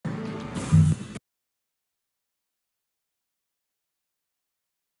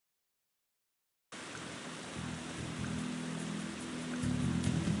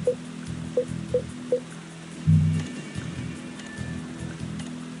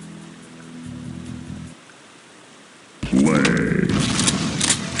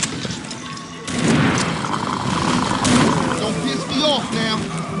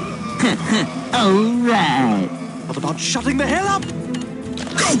All right. What about shutting the hell up?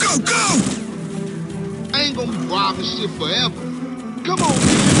 Go, go, go! I ain't gonna be driving shit forever. Come on,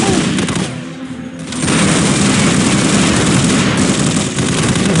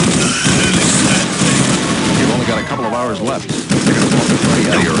 You've only got a couple of hours left. You're gonna walk the party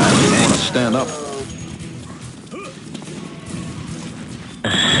out of your ass. You want to stand up.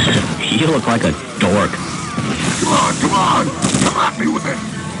 You look like a dork. Come on, come on! Come at me with it!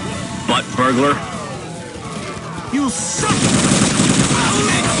 Butt burglar. You suck!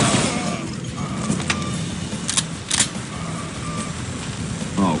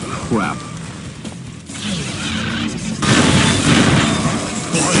 Oh, crap.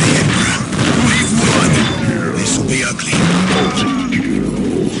 By the Emperor, we've won! This'll be ugly.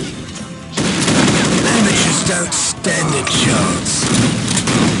 Amateurs don't stand a chance.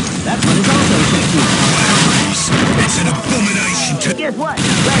 That one is also sexy. It's an abomination to... Guess what?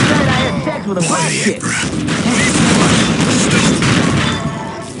 Last night I had sex with a By black the chick. Emperor, we've won! Stop!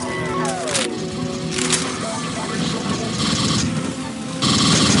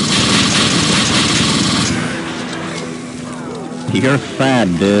 You're fat,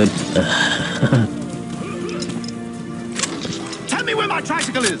 dude. Tell me where my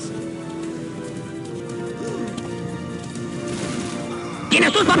tricycle is!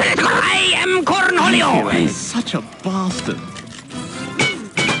 ¿Tienes tus papeles? I am Cornholio. He's such a bastard.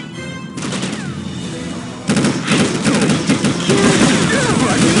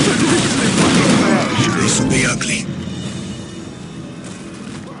 This'll be ugly.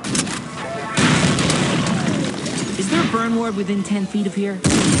 Is there a burn ward within 10 feet of here?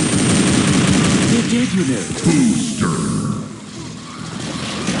 You did, you know.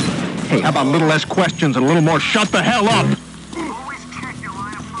 Hey, how about a little less questions and a little more shut the hell up? Always check your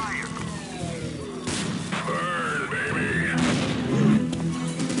line of fire. Burn, baby.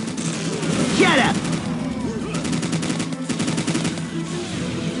 Shut up!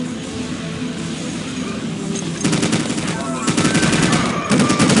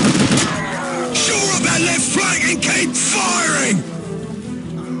 Shore up that left flank and keep firing!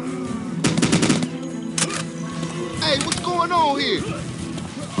 hey, what's going on here?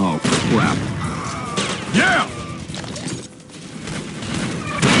 Oh, crap. Yeah!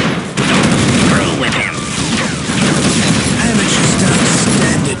 Through with him. Amateurs don't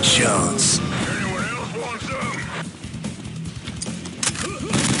stand a chance. Anyone else want some?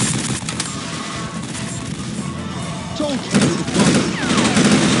 Told you.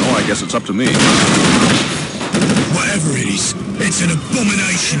 Oh, I guess it's up to me. Whatever it is, it's an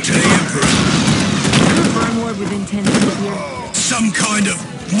abomination to the Emperor. Is there a burn ward within 10 feet of here? Some kind of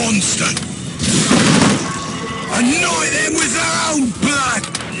monster. Anoint them with their own blood!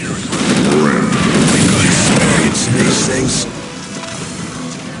 We've got experience in these things.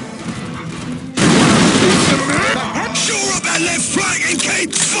 Shore up that left flank and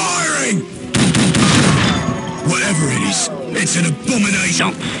keep firing! Whatever it is, it's an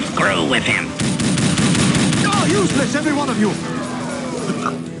abomination. Don't screw with him. Oh, useless, every one of you!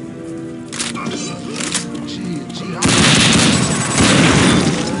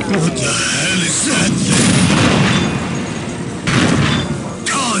 What the hell is that thing?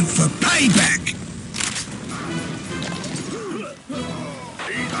 Time for payback!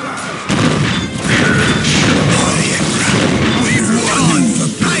 By the Emperor, we've won! Time for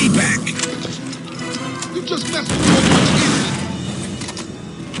payback! You just messed with so much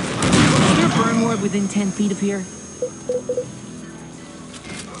Is there a burn ward within 10 feet of here?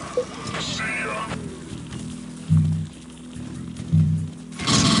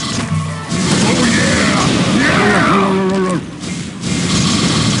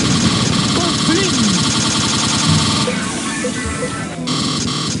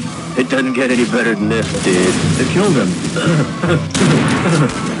 It doesn't get any better than this, dude. They killed him.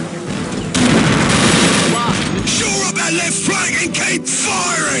 Shore up that left flank and keep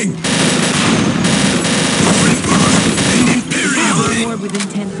firing! An Imperial! Burn ward within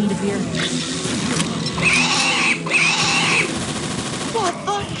 10 feet of here? What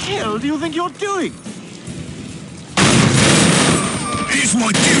the hell do you think you're doing? It's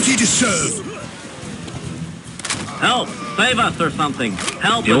my duty to serve! Help! Save us or something.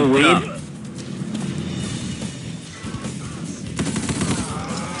 Help us, weed.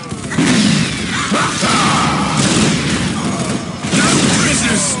 No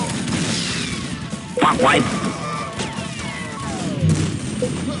prisoners! Wipe.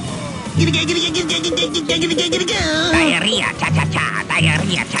 Diarrhea, cha-cha-cha.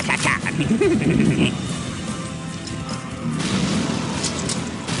 Diarrhea, cha-cha-cha.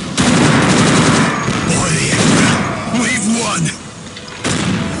 By the Emperor, we've won!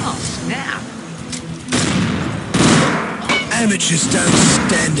 Oh, snap. Amateurs don't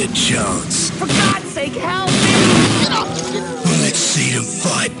stand a chance. For God's sake, help me! Get up. Well, let's see them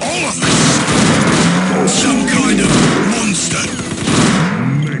fight, all of us! Some kind of monster!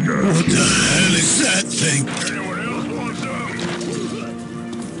 What the hell is that thing?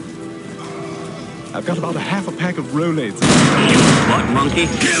 I've got about a half a pack of Rolaids. What, monkey?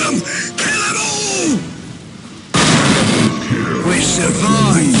 Kill them! Kill them all! We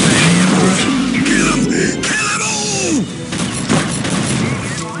survived, Emperor! Kill them! Kill them all!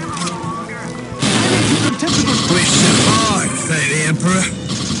 We survived, Lady Emperor!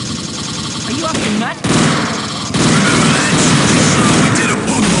 Are you off your nut? Remember, lads? Just like we did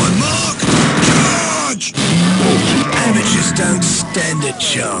upon my mark! Charge! Amateurs don't stand a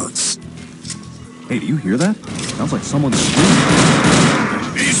chance. Hey, do you hear that? Sounds like someone's screaming.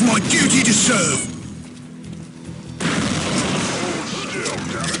 It is my duty to serve!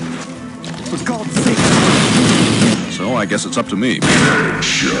 For God's sake. So I guess it's up to me.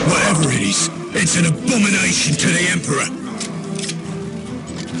 Whatever it is, it's an abomination to the Emperor!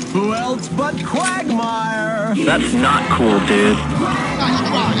 Who else but Quagmire? That's not cool, dude. Nice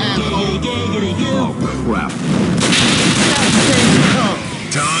try, asshole. Oh, crap.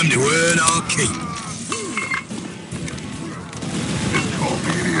 Time to earn our keep.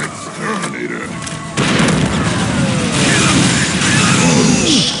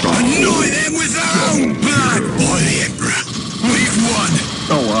 Annoy them with their own blood! By the Emperor, we've won!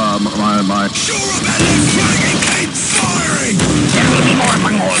 Oh, my... Sure about that flag and keep firing! There will be more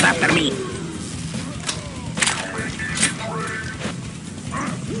Mongols after me.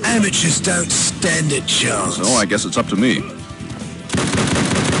 Amateurs don't stand a chance. So I guess it's up to me.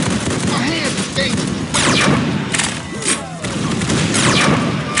 My hands are dangerous.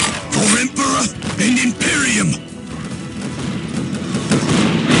 For Emperor and Imperium!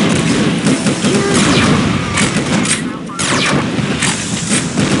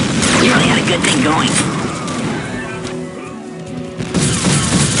 We really had a good thing going.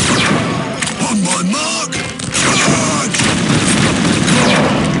 On my mark, charge!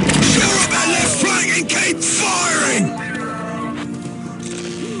 Sure about left flank and keep firing!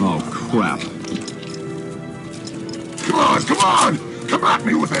 Oh, crap. Come on, come on! Come at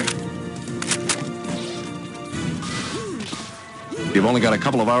me with it! You've only got a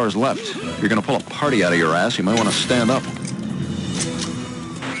couple of hours left. If you're gonna pull a party out of your ass, you might want to stand up.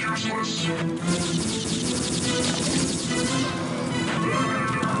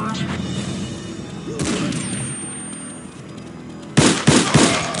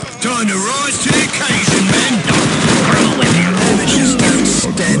 Time to rise to the occasion, men! Amateurs don't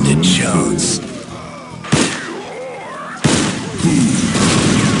stand a chance.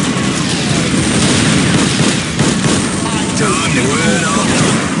 Time to earn our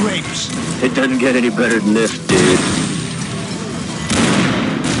grapes. It doesn't get any better than this, dude.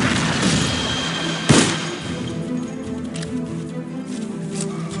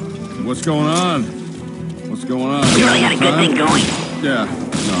 What's going on? What's going on? We really had a good thing going. Yeah.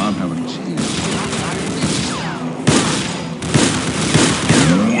 No, I'm having a...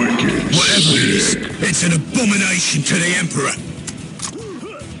 Whatever it is, it's an abomination to the Emperor.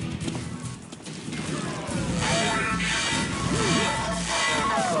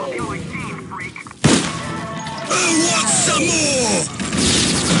 Who wants some more?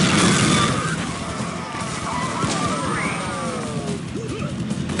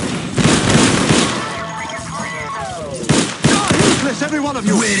 Useless, every one of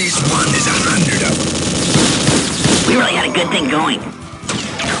you! Where there's one, there's 100 of them. We really had a good thing going.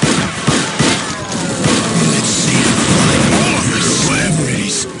 Let's see them fight, all of us. Whatever it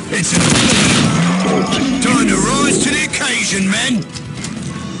is, it's an abomination. Time to rise to the occasion, men.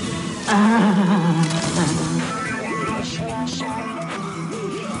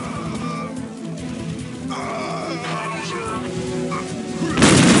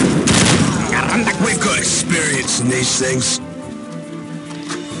 We've got experience in these things.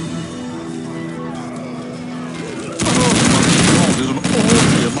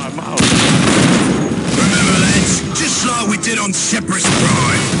 Remember, lads, just like we did on Separate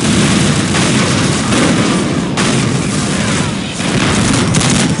Prime.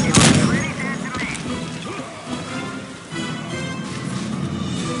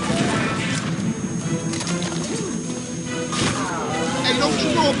 Don't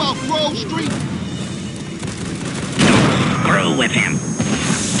you know about Grove Street? Screw with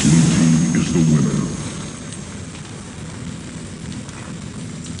him.